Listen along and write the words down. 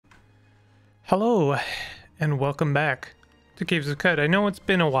Hello, and welcome back to Caves of Cud. I know it's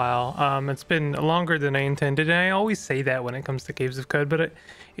been a while. It's been longer than I intended, and I always say that when it comes to Caves of Cud, but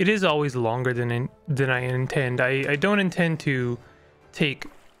it is always longer than I intend. I don't intend to take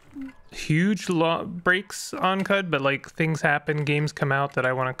huge breaks on Cud, but like things happen, games come out that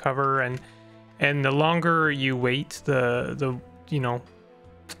I want to cover, and the longer you wait, the you know,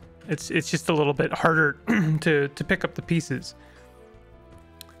 it's just a little bit harder to pick up the pieces.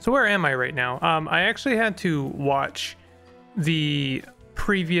 So where am I right now? I actually had to watch the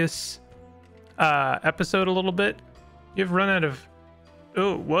previous episode a little bit. You've run out of...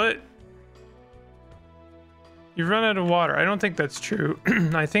 Oh, what? You've run out of water. I don't think that's true.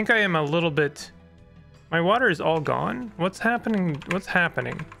 I think I am a little bit... My water is all gone? What's happening? What's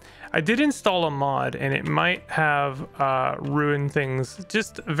happening? I did install a mod, and it might have ruined things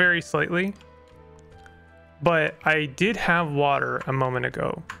just very slightly. But I did have water a moment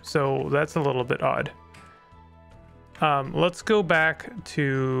ago, so that's a little bit odd. Let's go back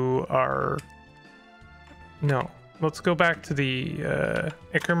to our... No, let's go back to the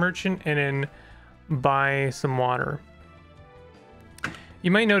Ichor Merchant and then buy some water.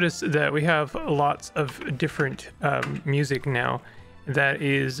 You might notice that we have lots of different music now. That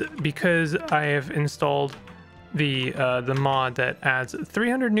is because I have installed the mod that adds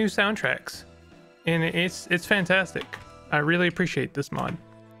 300 new soundtracks. And it's fantastic. I really appreciate this mod.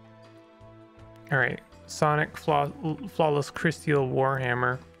 Alright, Sonic Flawless Crystal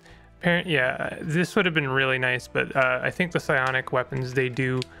Warhammer. Yeah, this would have been really nice, but I think the psionic weapons, they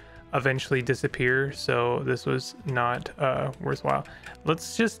do eventually disappear, so this was not worthwhile.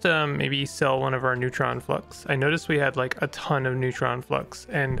 Let's just maybe sell one of our neutron flux. I noticed we had like a ton of neutron flux,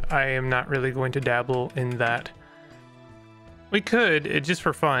 and I am not really going to dabble in that. We could, just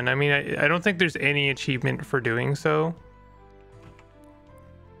for fun. I mean, I don't think there's any achievement for doing so.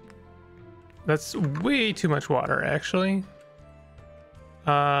 That's way too much water, actually.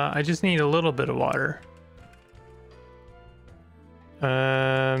 I just need a little bit of water.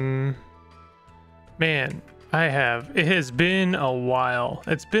 Man, it has been a while.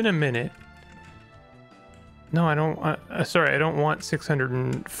 It's been a minute. No, I don't, sorry, I don't want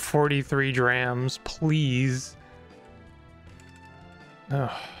 643 drams, please.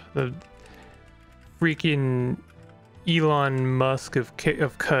 Oh, the freaking Elon Musk of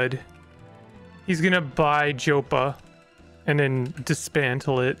Cud. He's gonna buy Jopa and then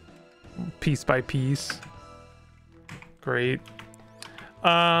dismantle it piece by piece. Great.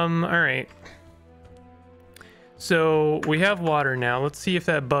 All right. So we have water now. Let's see if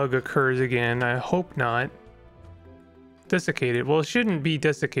that bug occurs again. I hope not. Desiccated. Well, it shouldn't be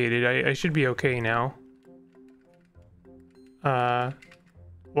desiccated. I should be okay now.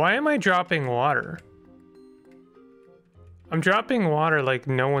 Why am I dropping water? I'm dropping water like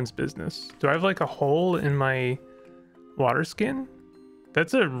no one's business. Do I have like a hole in my water skin?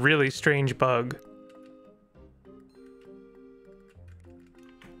 That's a really strange bug.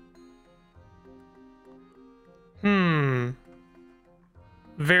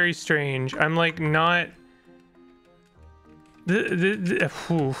 Very strange. I'm like not...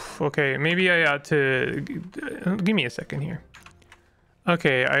 Okay, maybe I ought to... Give me a second here.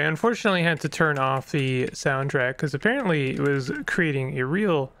 Okay, I unfortunately had to turn off the soundtrack because apparently it was creating a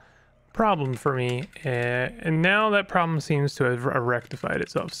real problem for me, and now that problem seems to have rectified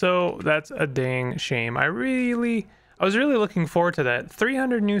itself. So that's a dang shame. I was really looking forward to that.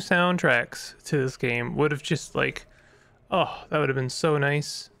 300 new soundtracks to this game would have just like, oh, that would have been so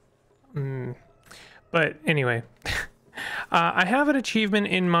nice. But anyway. I have an achievement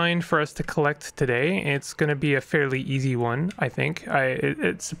in mind for us to collect today. It's going to be a fairly easy one, I think.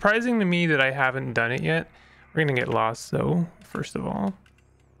 It's surprising to me that I haven't done it yet. We're going to get lost, though, first of all.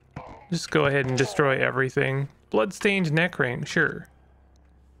 Just go ahead and destroy everything. Bloodstained neck ring, sure.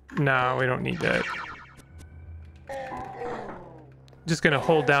 No, we don't need that. Just going to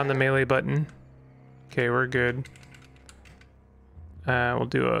hold down the melee button. Okay, we're good. We'll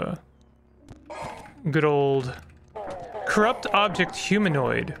do a good old... Corrupt object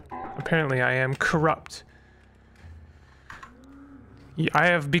humanoid. Apparently I am corrupt. I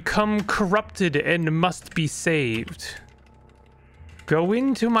have become corrupted and must be saved. Go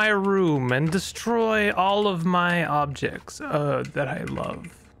into my room and destroy all of my objects that I love.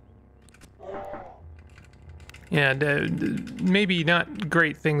 Yeah, maybe not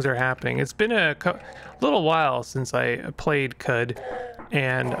great things are happening. It's been a little while since I played Cud,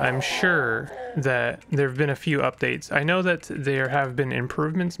 and I'm sure that there have been a few updates. I know that there have been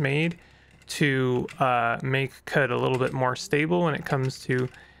improvements made to make Cud a little bit more stable when it comes to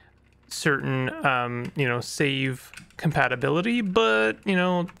certain you know, save compatibility, but you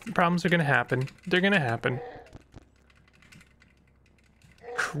know, problems are gonna happen. They're gonna happen.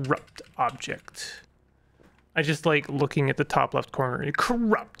 Corrupt object. I just like looking at the top left corner. A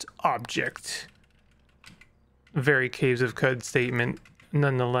corrupt object. Very Caves of Cud statement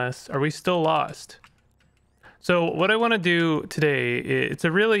nonetheless. Are we still lost? So what I want to do today, it's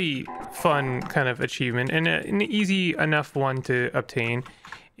a really fun kind of achievement and an easy enough one to obtain,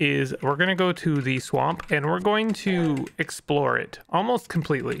 is we're going to go to the swamp and we're going to explore it almost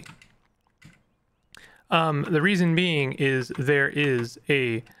completely. The reason being is there is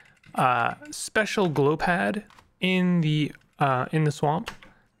a special glow pad in the swamp.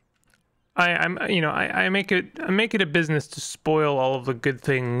 I make it a business to spoil all of the good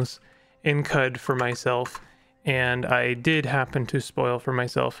things in Cud for myself, and I did happen to spoil for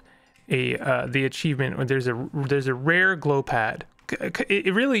myself the achievement where there's a rare glow pad.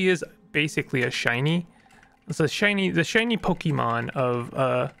 It really is basically a shiny. It's the shiny Pokemon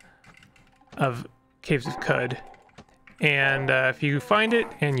of Caves of Cud, and if you find it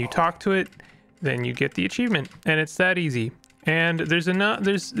and you talk to it, then you get the achievement, and it's that easy. And there's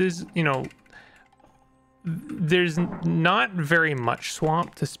you know, there's not very much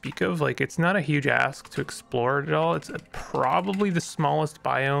swamp to speak of. Like, it's not a huge ask to explore it at all. It's probably the smallest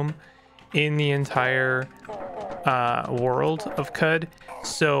biome in the entire world of Cud.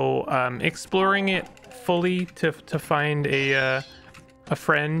 So exploring it fully to find a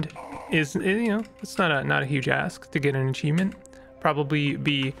friend is, you know, it's not a huge ask to get an achievement. Probably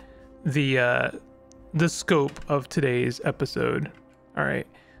be the scope of today's episode. All right,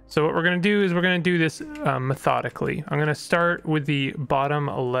 so what we're gonna do is we're gonna do this methodically. I'm gonna start with the bottom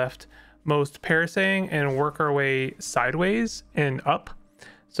left most parasailing and work our way sideways and up.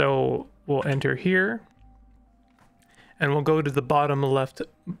 So we'll enter here and we'll go to the bottom left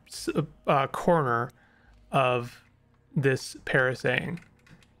corner of this parasailing.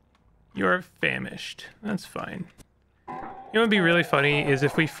 You're famished. That's fine. You know what would be really funny is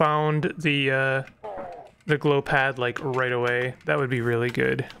if we found the glow pad like right away. That would be really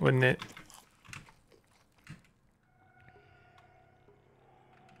good, wouldn't it?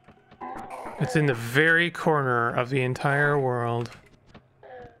 It's in the very corner of the entire world.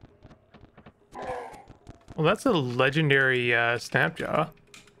 Well, that's a legendary Snapjaw.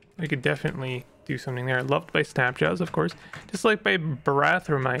 I could definitely do something there. Loved by Snapjaws, of course. Disliked by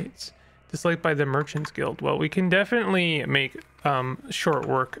Barathromites. Disliked by the Merchants Guild. Well, we can definitely make short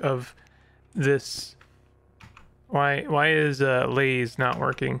work of this. Why is Lays not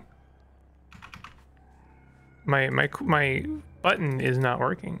working? My button is not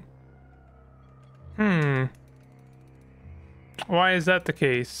working. Why is that the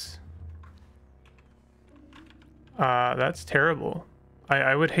case? That's terrible.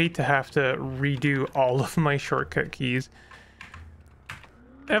 I would hate to have to redo all of my shortcut keys.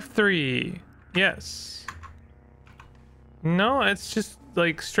 F3. Yes. No, it's just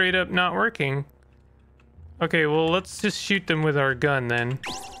like straight up not working. Okay, well, let's just shoot them with our gun then.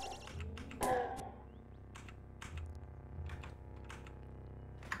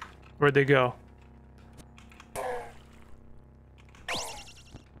 Where'd they go?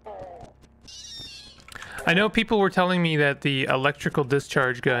 I know people were telling me that the electrical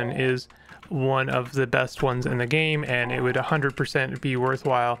discharge gun is one of the best ones in the game, and it would 100% be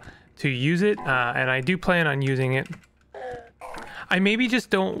worthwhile to use it, and I do plan on using it. I maybe just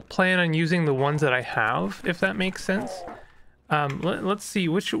don't plan on using the ones that I have, if that makes sense. Let's see,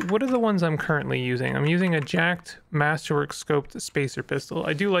 what are the ones I'm currently using? I'm using a jacked Masterwork scoped spacer pistol.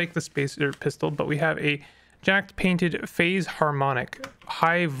 I do like the spacer pistol, but we have a jacked painted phase harmonic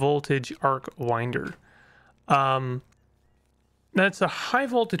high voltage arc winder. That's a high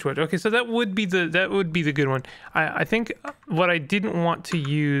voltage one. Okay, so that would be the good one. I think what I didn't want to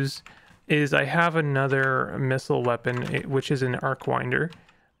use is I have another missile weapon, which is an arc winder,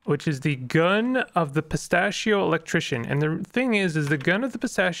 which is the gun of the Pistachio Electrician. And the thing is the gun of the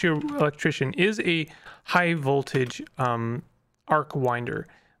Pistachio Electrician is a high voltage arc winder,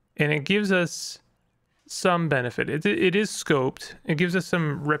 and it gives us some benefit. It is scoped. It gives us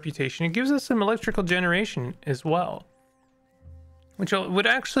some reputation. It gives us some electrical generation as well, which would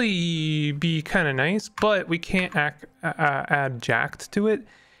actually be kind of nice, but we can't add jacked to it.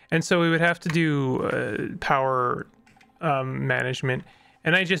 And so we would have to do power management,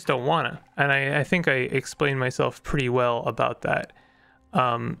 and I just don't want to. And I think I explained myself pretty well about that.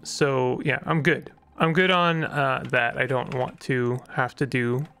 So yeah, I'm good. I'm good on that. I don't want to have to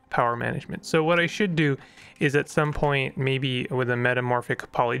do power management. So what I should do is at some point, maybe with a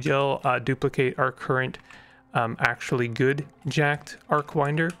metamorphic polygel, duplicate our current actually good jacked arc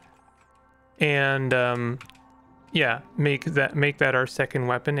winder, and yeah, make that our second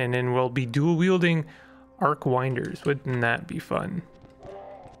weapon, and then we'll be dual wielding arc winders. Wouldn't that be fun?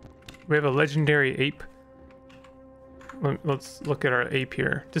 We have a legendary ape. Let's look at our ape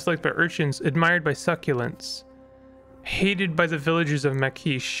here. Disliked by urchins, admired by succulents, hated by the villagers of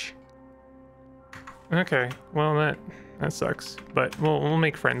Makish. Okay, well that sucks, but we'll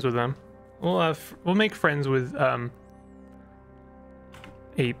make friends with them. We'll make friends with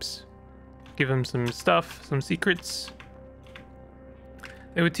apes. Give them some stuff, some secrets.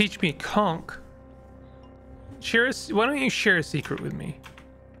 They would teach me conch. Why don't you share a secret with me?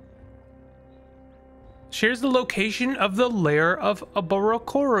 Shares the location of the lair of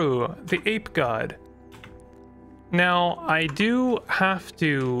Aborokoru, the ape god. Now, I do have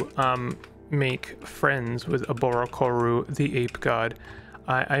to make friends with Aborokoru, the ape god.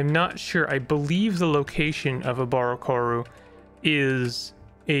 I'm not sure. I believe the location of Aborokoru is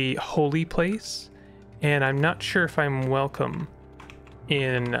a holy place, and I'm not sure if I'm welcome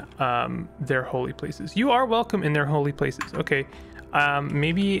in their holy places. You are welcome in their holy places. Okay.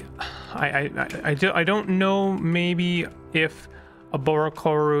 Maybe I don't know. Maybe if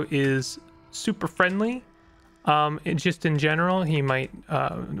Aborokoru is super friendly, just in general, he might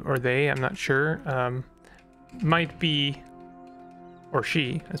or they, I'm not sure, might be, or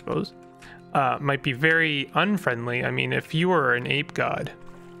she, I suppose, might be very unfriendly. I mean, if you were an ape god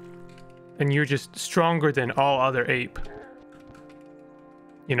and you're just stronger than all other ape,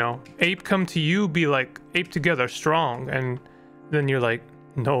 you know, ape come to you, be like, ape together strong, and then you're like,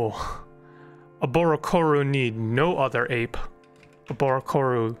 no, Aborokoru need no other ape.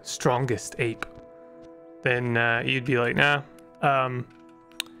 Aborokoru strongest ape. Then you'd be like, nah,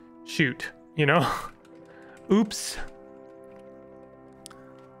 shoot, you know? Oops.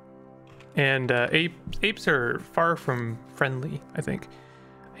 And apes are far from friendly, I think.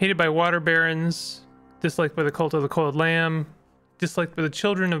 Hated by water barons, disliked by the cult of the coiled lamb, disliked by the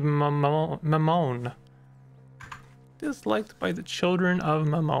children of Mammon. Disliked by the children of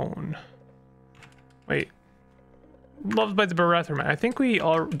Mammon. Wait. Loved by the Barathramite. I think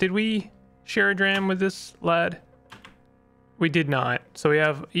did we share a dram with this lad? We did not. So we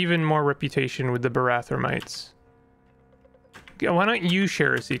have even more reputation with the Barathramites. Yeah, why don't you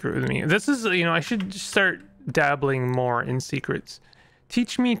share a secret with me? This is, you know, I should start dabbling more in secrets.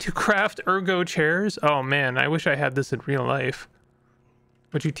 Teach me to craft ergo chairs. Oh man, I wish I had this in real life.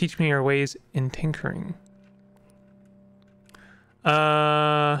 Would you teach me your ways in tinkering?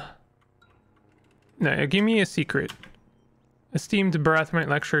 No, give me a secret. Esteemed Barathamite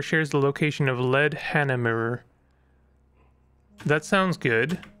lecturer shares the location of Led Hanamir. That sounds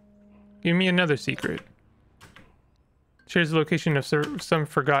good. Give me another secret. Shares the location of some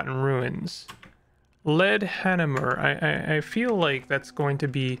forgotten ruins. Led Hanamir. I feel like that's going to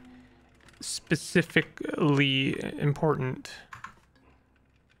be specifically important.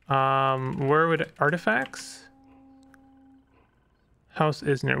 Where would artifacts? House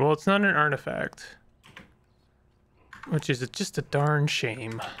Isner. Well, it's not an artifact, which is just a darn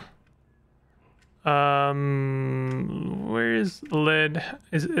shame. Where is Led?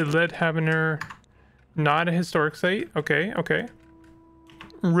 Is Led Habener not a historic site? Okay, okay.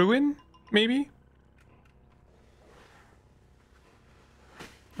 Ruin, maybe?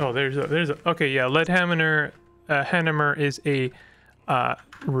 Oh, there's a okay, yeah, Led Habener, Hanamir is a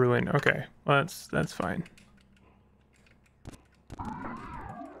ruin. Okay, well, that's fine.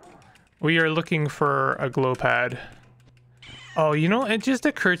 We are looking for a glow pad. Oh, you know, it just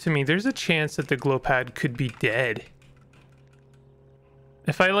occurred to me, there's a chance that the glow pad could be dead.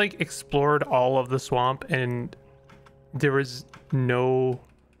 If I, like, explored all of the swamp and there was no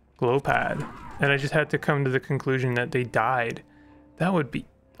glow pad, and I just had to come to the conclusion that they died, that would be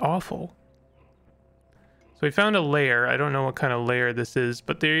awful. So we found a lair. I don't know what kind of lair this is,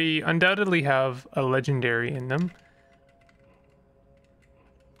 but they undoubtedly have a legendary in them.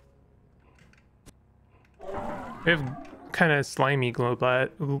 We have kind of slimy glow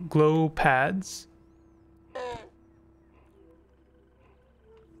pads.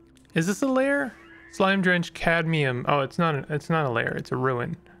 Is this a lair? Slime drenched cadmium. Oh, it's not a lair. It's a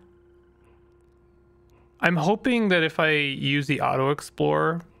ruin. I'm hoping that if I use the auto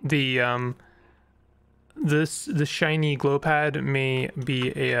explorer, the shiny glow pad may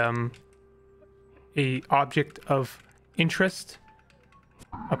be a object of interest,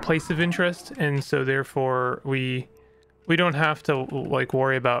 a place of interest, and so therefore we don't have to like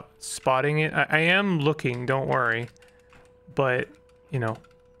worry about spotting it. I am looking, don't worry, but you know,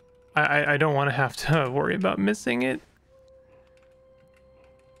 I don't want to have to worry about missing it.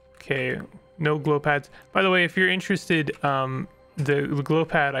 Okay, no glow pads. By the way, if you're interested, the glow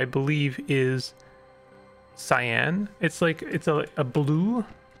pad I believe is cyan. It's like it's a blue.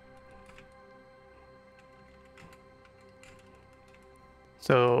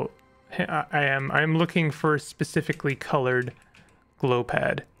 So I'm looking for specifically colored glow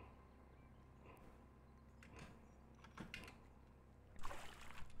pad.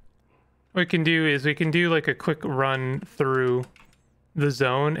 What we can do is we can do like a quick run through the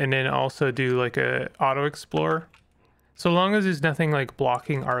zone and then also do like a auto explore. So long as there's nothing like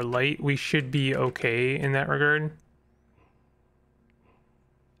blocking our light, we should be okay in that regard.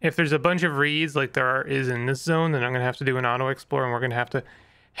 If there's a bunch of reeds like there is in this zone, then I'm gonna have to do an auto explore and we're gonna have to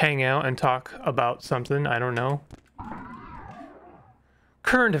hang out and talk about something. I don't know.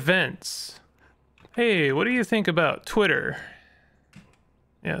 Current events. Hey, what do you think about Twitter?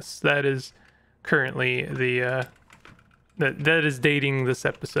 Yes, that is currently the that is dating this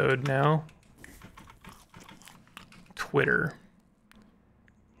episode now. Twitter.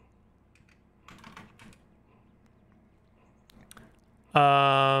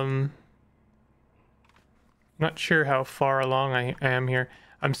 Not sure how far along I am here.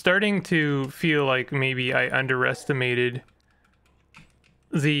 I'm starting to feel like maybe I underestimated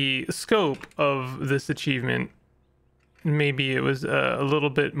the scope of this achievement. Maybe it was a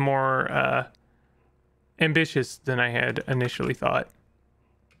little bit more ambitious than I had initially thought.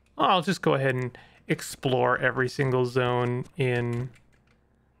 I'll just go ahead and explore every single zone in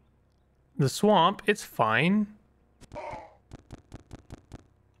the swamp. It's fine.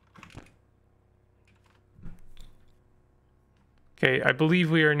 Okay, I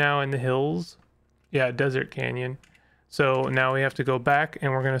believe we are now in the hills. Yeah, Desert Canyon. So now we have to go back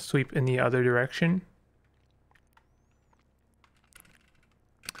and we're going to sweep in the other direction.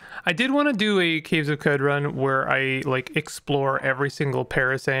 I did want to do a Caves of Qud run where I like explore every single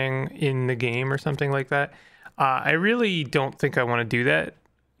parasang in the game or something like that. I really don't think I want to do that,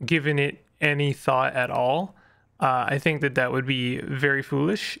 given it any thought at all. I think that that would be very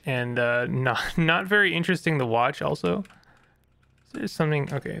foolish and not very interesting to watch also. There's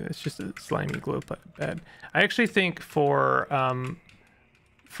something, okay, that's just a slimy glow pad. I actually think for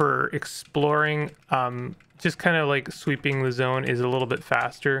exploring, just kind of like sweeping the zone is a little bit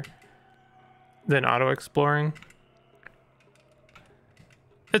faster than auto exploring.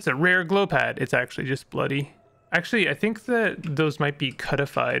 It's a rare glow pad. It's actually just bloody. Actually, I think that those might be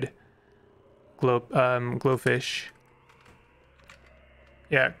cutified glowfish.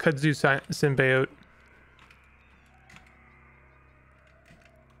 Yeah, kudzu symbiote.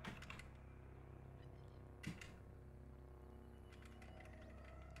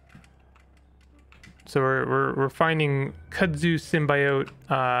 So we're finding kudzu symbiote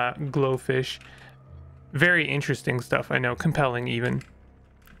glowfish. Very interesting stuff, I know, compelling even.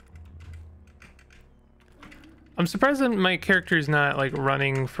 I'm surprised that my character is not like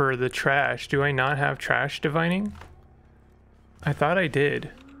running for the trash. Do I not have trash divining? I thought I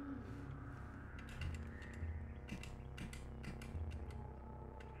did.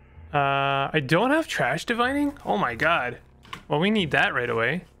 I don't have trash divining? Oh my god. Well, we need that right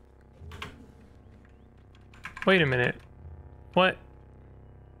away. Wait a minute. What?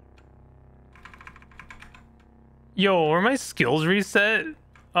 Yo, were my skills reset?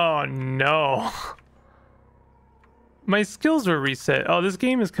 Oh no. My skills were reset. Oh, this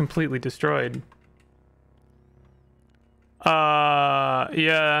game is completely destroyed.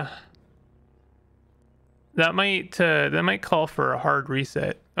 Yeah. That might call for a hard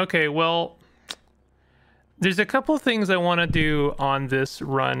reset. Okay, well, there's a couple of things I want to do on this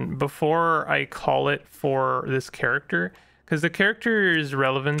run before I call it for this character, because the character's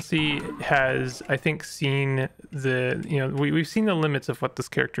relevancy has, I think, seen the, you know, we've seen the limits of what this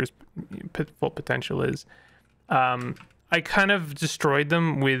character's full potential is. I kind of destroyed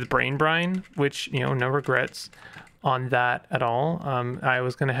them with Brain Brine, which, you know, no regrets on that at all. I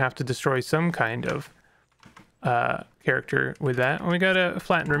was going to have to destroy some kind of character with that. And we got a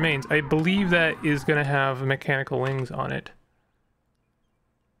Flattened Remains. I believe that is going to have mechanical wings on it.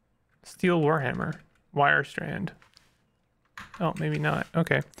 Steel Warhammer. Wire Strand. Oh, maybe not.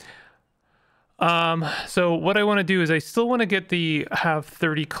 Okay. So what I want to do is I still want to get have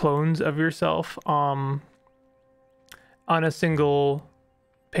 30 clones of yourself on a single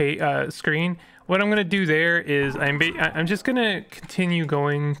screen. What I'm going to do there is I'm just going to continue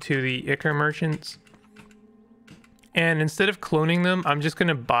going to the Ichor merchants. And instead of cloning them, I'm just going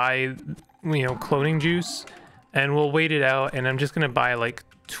to buy, you know, cloning juice, and we'll wait it out. And I'm just going to buy like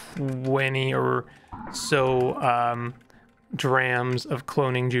 20 or so drams of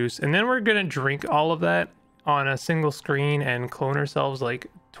cloning juice. And then we're going to drink all of that on a single screen and clone ourselves like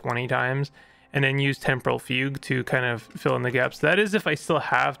 20 times. and then use Temporal Fugue to kind of fill in the gaps. That is if I still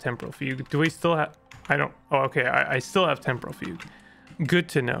have Temporal Fugue. Do we still have... I don't... Oh, okay. I still have Temporal Fugue. Good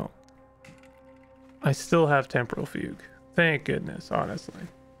to know. I still have Temporal Fugue. Thank goodness, honestly.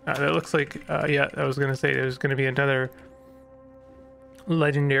 That looks like... yeah, I was going to say there's going to be another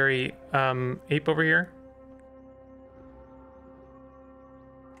legendary ape over here.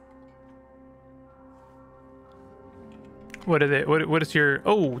 What are they? What is your...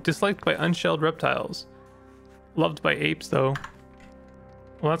 Oh, disliked by unshelled reptiles. Loved by apes, though.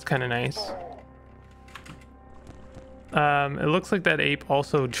 Well, that's kind of nice. It looks like that ape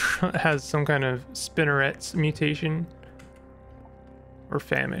also has some kind of spinnerets mutation. Or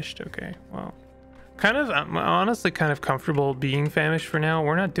famished. Okay, well. I'm honestly kind of comfortable being famished for now.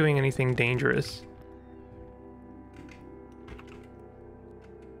 We're not doing anything dangerous.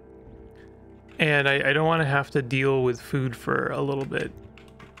 And I don't want to have to deal with food for a little bit.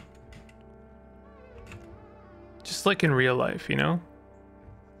 Just like in real life, you know?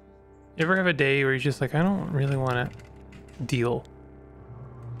 You ever have a day where you're just like, I don't really want to deal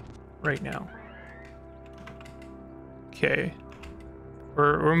right now. Okay.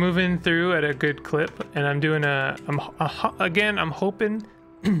 We're moving through at a good clip, and I'm doing I'm hoping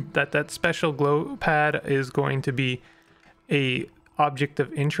that special glow pad is going to be a object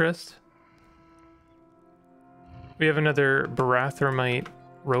of interest. We have another Barathromite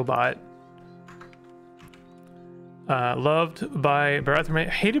robot. Loved by Barathromite,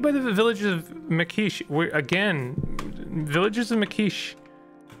 hated by the villagers of Makish. Villagers of Makish.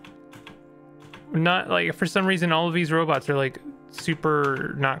 Not like, for some reason, all of these robots are like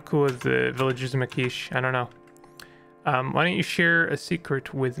super not cool with the villagers of Makish. I don't know. Why don't you share a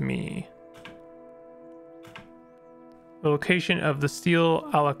secret with me? The location of the steel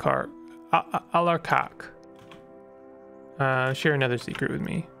Alarkak. Share another secret with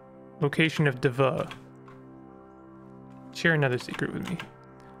me. Location of Deva. Share another secret with me.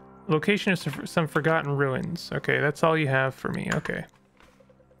 Location of some forgotten ruins. Okay, that's all you have for me. Okay.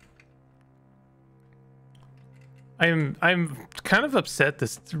 I'm kind of upset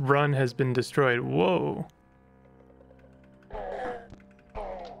this run has been destroyed. Whoa.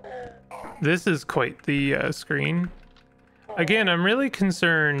 This is quite the screen. Again, I'm really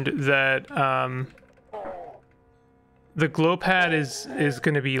concerned that the glow pad is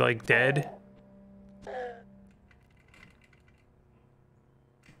going to be like dead.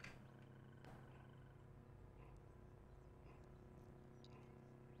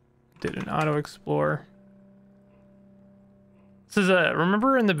 Did an auto explore. This is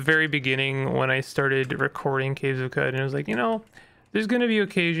remember in the very beginning when I started recording Caves of Qud, and it was like, you know, there's going to be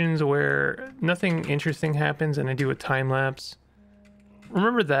occasions where nothing interesting happens and I do a time lapse.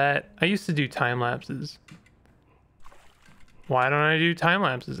 Remember that? I used to do time lapses. Why don't I do time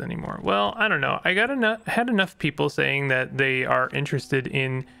lapses anymore? Well, I don't know. I had enough people saying that they are interested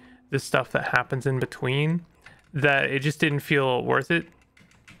in the stuff that happens in between that it just didn't feel worth it.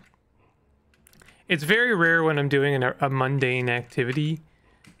 It's very rare when I'm doing a mundane activity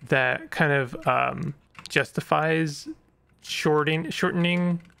that kind of justifies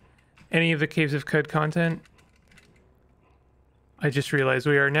shortening any of the Caves of Qud content. I just realized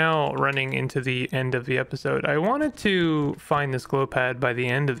we are now running into the end of the episode. I wanted to find this glow pad by the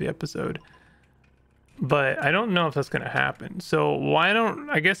end of the episode, but I don't know if that's going to happen. So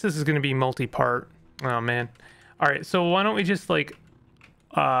I guess this is going to be multi-part. Oh man. All right. So why don't we just like,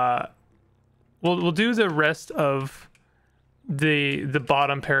 we'll do the rest of the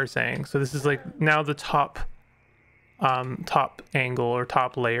bottom parasang. So this is like now the top angle or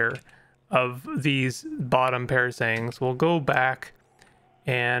top layer of these bottom parasangs. We'll go back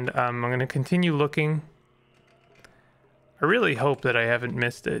and I'm going to continue looking. I really hope that I haven't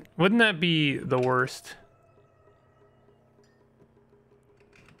missed it. Wouldn't that be the worst?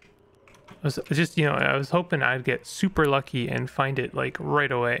 I was just, you know, I was hoping I'd get super lucky and find it like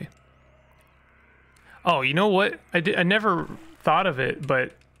right away. Oh, you know what? I never thought of it,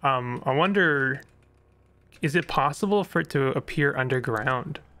 but I wonder, is it possible for it to appear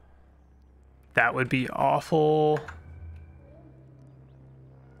underground? That would be awful.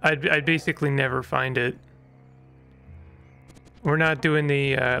 I'd basically never find it. We're not doing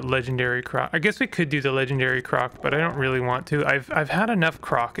the legendary croc. I guess we could do the legendary croc, but I don't really want to. I've had enough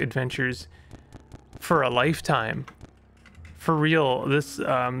croc adventures for a lifetime. For real, this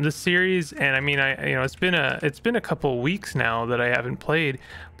series, and I mean, it's been a couple weeks now that I haven't played,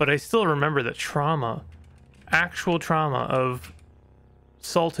 but I still remember the trauma, actual trauma of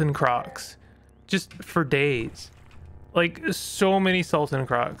Sultan Crocs, just for days, like so many Sultan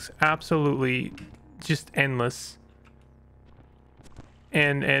Crocs, absolutely, just endless.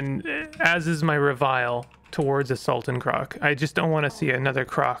 and as is my revile towards a Sultan Croc. I just don't want to see another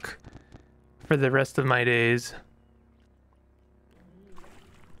Croc for the rest of my days.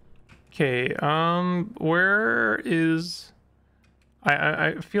 Okay, where is...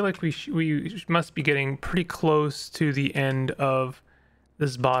 I feel like we must be getting pretty close to the end of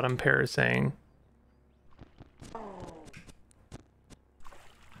this bottom parasang.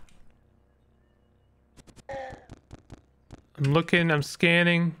 I'm looking, I'm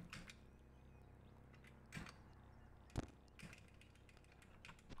scanning.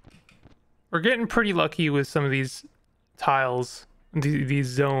 We're getting pretty lucky with some of these tiles, these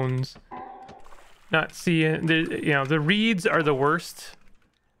zones. Not seeing, you know, the reeds are the worst,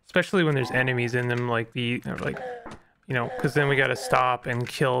 especially when there's enemies in them, like you know, because then we gotta stop and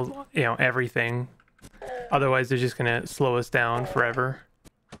kill, you know, everything. Otherwise, they're just gonna slow us down forever.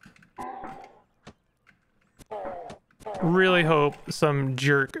 Really hope some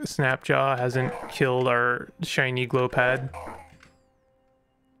jerk Snapjaw hasn't killed our shiny glow pad.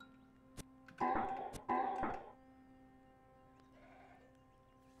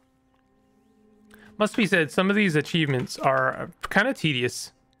 Must be said, some of these achievements are kind of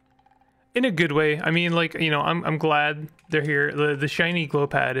tedious. In a good way. I mean, like, you know, I'm glad they're here. The shiny glow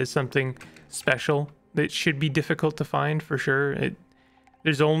pad is something special that should be difficult to find for sure.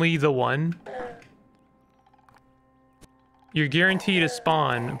 There's only the one. You're guaranteed a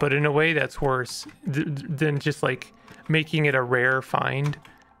spawn, but in a way that's worse than just like making it a rare find.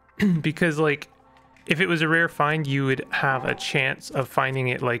 Because like, if it was a rare find, you would have a chance of finding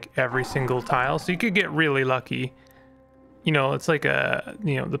it like every single tile. So you could get really lucky. You know, it's like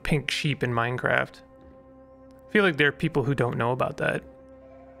you know, the pink sheep in Minecraft. I feel like there are people who don't know about that.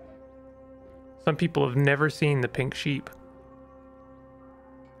 Some people have never seen the pink sheep.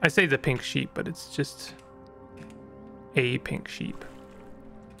 I say the pink sheep, but it's just a pink sheep.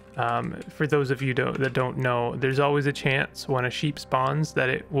 For those of you that don't know, there's always a chance when a sheep spawns that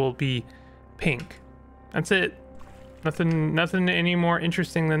it will be pink. That's it. Nothing any more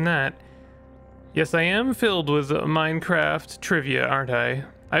interesting than that. Yes, I am filled with Minecraft trivia, aren't I?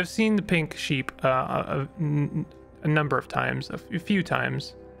 I've seen the pink sheep a number of times, a few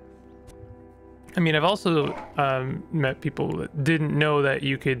times. I mean, I've also met people that didn't know that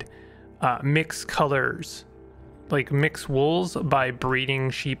you could mix colors, like mix wools by breeding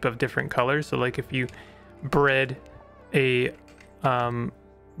sheep of different colors. So like if you bred a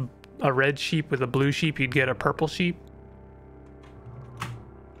red sheep with a blue sheep, you'd get a purple sheep.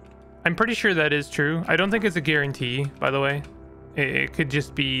 I'm pretty sure that is true. I don't think it's a guarantee, by the way. It could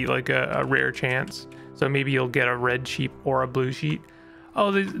just be like a rare chance. So maybe you'll get a red sheep or a blue sheep.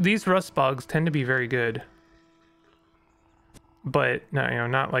 Oh, these rust bugs tend to be very good. But no, you know,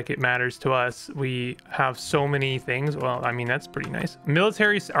 not like it matters to us. We have so many things. Well, I mean, that's pretty nice.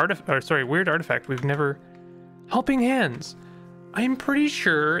 Military weird artifact. We've never... Helping Hands. I'm pretty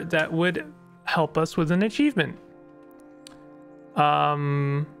sure that would help us with an achievement.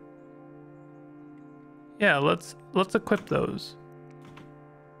 Yeah, let's equip those.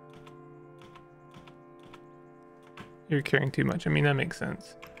 You're carrying too much. I mean, that makes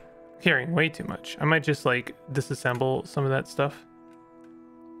sense. Carrying way too much. I might just like disassemble some of that stuff.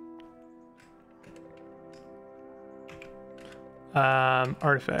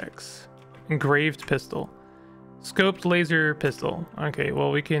 Artifacts. Engraved pistol. Scoped laser pistol. Okay,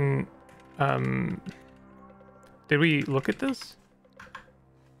 well we can... Did we look at this?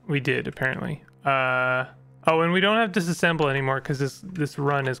 We did, apparently. Oh, and we don't have disassemble anymore because this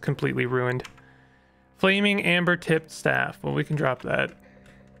run is completely ruined. Flaming amber tipped staff. Well, we can drop that.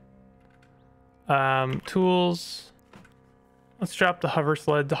 Tools. Let's drop the hover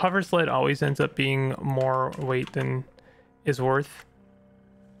sled. The hover sled always ends up being more weight than is worth.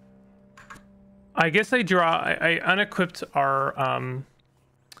 I guess I unequipped our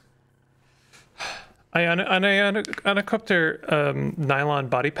unequipped our nylon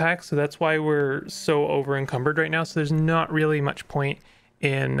body pack, so that's why we're so over encumbered right now. So there's not really much point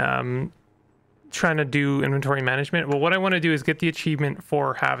in trying to do inventory management. Well, what I want to do is get the achievement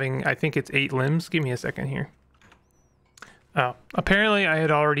for having, I think it's 8 limbs. Give me a second here. Oh, apparently I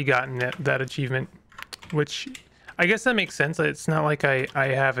had already gotten that achievement, which I guess that makes sense. It's not like I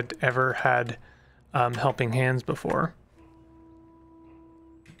haven't ever had helping hands before.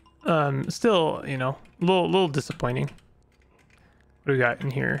 Still, you know, a little disappointing. What do we got in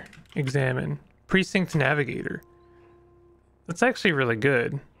here? Examine. Precinct Navigator. That's actually really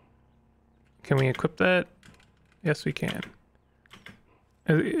good. Can we equip that? Yes, we can.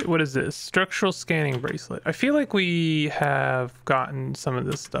 What is this? Structural scanning bracelet. I feel like we have gotten some of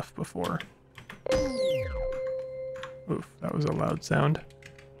this stuff before. Oof, that was a loud sound.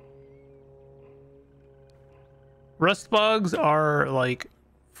 Rustbogs are, like,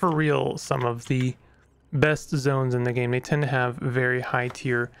 for real, some of the best zones in the game. They tend to have very high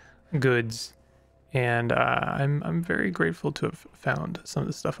tier goods, and I'm very grateful to have found some of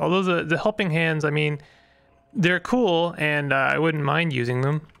this stuff. Although the helping hands, I mean, they're cool, and I wouldn't mind using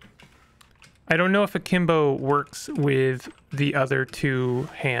them. I don't know if Akimbo works with the other two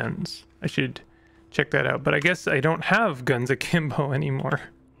hands. I should check that out, but I guess I don't have Guns Akimbo anymore.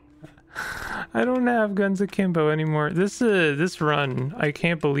 I don't have Guns Akimbo anymore. This run, I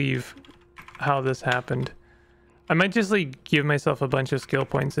can't believe how this happened. I might just like give myself a bunch of skill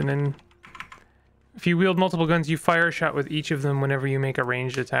points, and then if you wield multiple guns, you fire a shot with each of them whenever you make a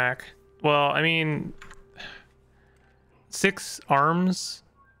ranged attack. Well, I mean, 6 arms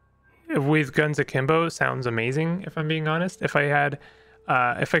with Guns Akimbo sounds amazing, if I'm being honest. If I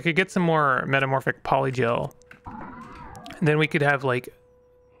could get some more metamorphic polygel, then we could have like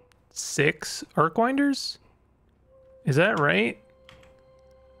 6 Arcwinders? Is that right?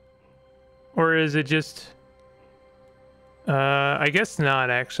 Or is it just... I guess not,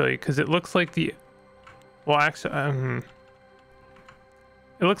 actually, because it looks like the... Well, actually,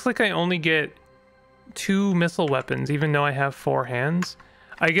 it looks like I only get 2 missile weapons, even though I have 4 hands.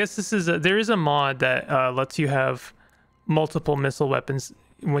 I guess this is... there is a mod that lets you have multiple missile weapons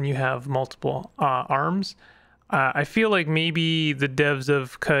when you have multiple arms. I feel like maybe the devs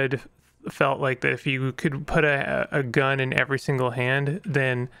of CUD felt like that if you could put a gun in every single hand,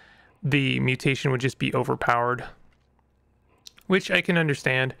 then the mutation would just be overpowered. Which I can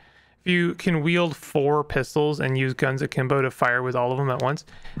understand. If you can wield 4 pistols and use Guns Akimbo to fire with all of them at once,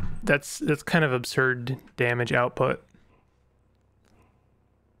 that's kind of absurd damage output.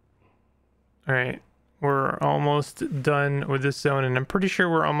 Alright, we're almost done with this zone, and I'm pretty sure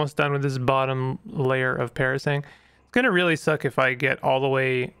we're almost done with this bottom layer of Parasang. It's gonna really suck if I get all the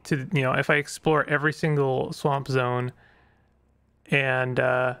way to, you know, if I explore every single swamp zone and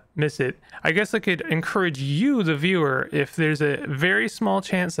miss it. I guess I could encourage you, the viewer, if there's a very small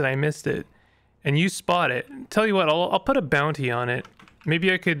chance that I missed it and you spot it, tell you what, I'll put a bounty on it.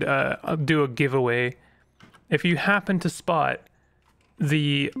 Maybe I could do a giveaway. If you happen to spot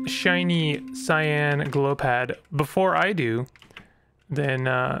the shiny cyan glow pad before I do, then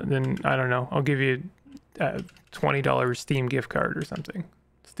I don't know, I'll give you a $20 Steam gift card or something.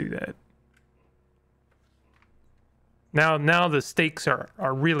 Let's do that. Now the stakes are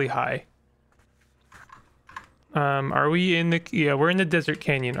really high. Are we in the... Yeah, we're in the Desert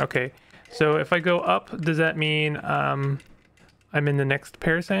Canyon. Okay, so if I go up, does that mean I'm in the next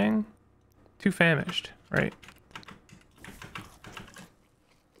Parasang? Too famished, right?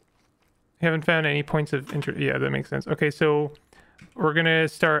 Haven't found any points of interest. Yeah, that makes sense. Okay, so we're gonna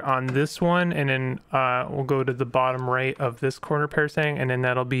start on this one, and then we'll go to the bottom right of this corner Parasang, and then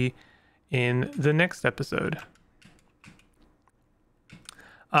that'll be in the next episode.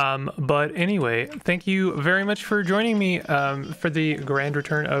 But anyway, thank you very much for joining me for the grand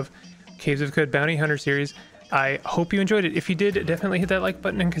return of Caves of CUD Bounty Hunter series. I hope you enjoyed it. If you did, definitely hit that like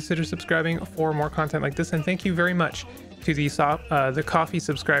button and consider subscribing for more content like this. And thank you very much to the coffee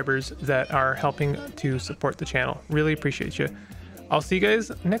subscribers that are helping to support the channel. Really appreciate you. I'll see you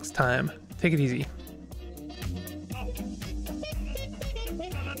guys next time. Take it easy.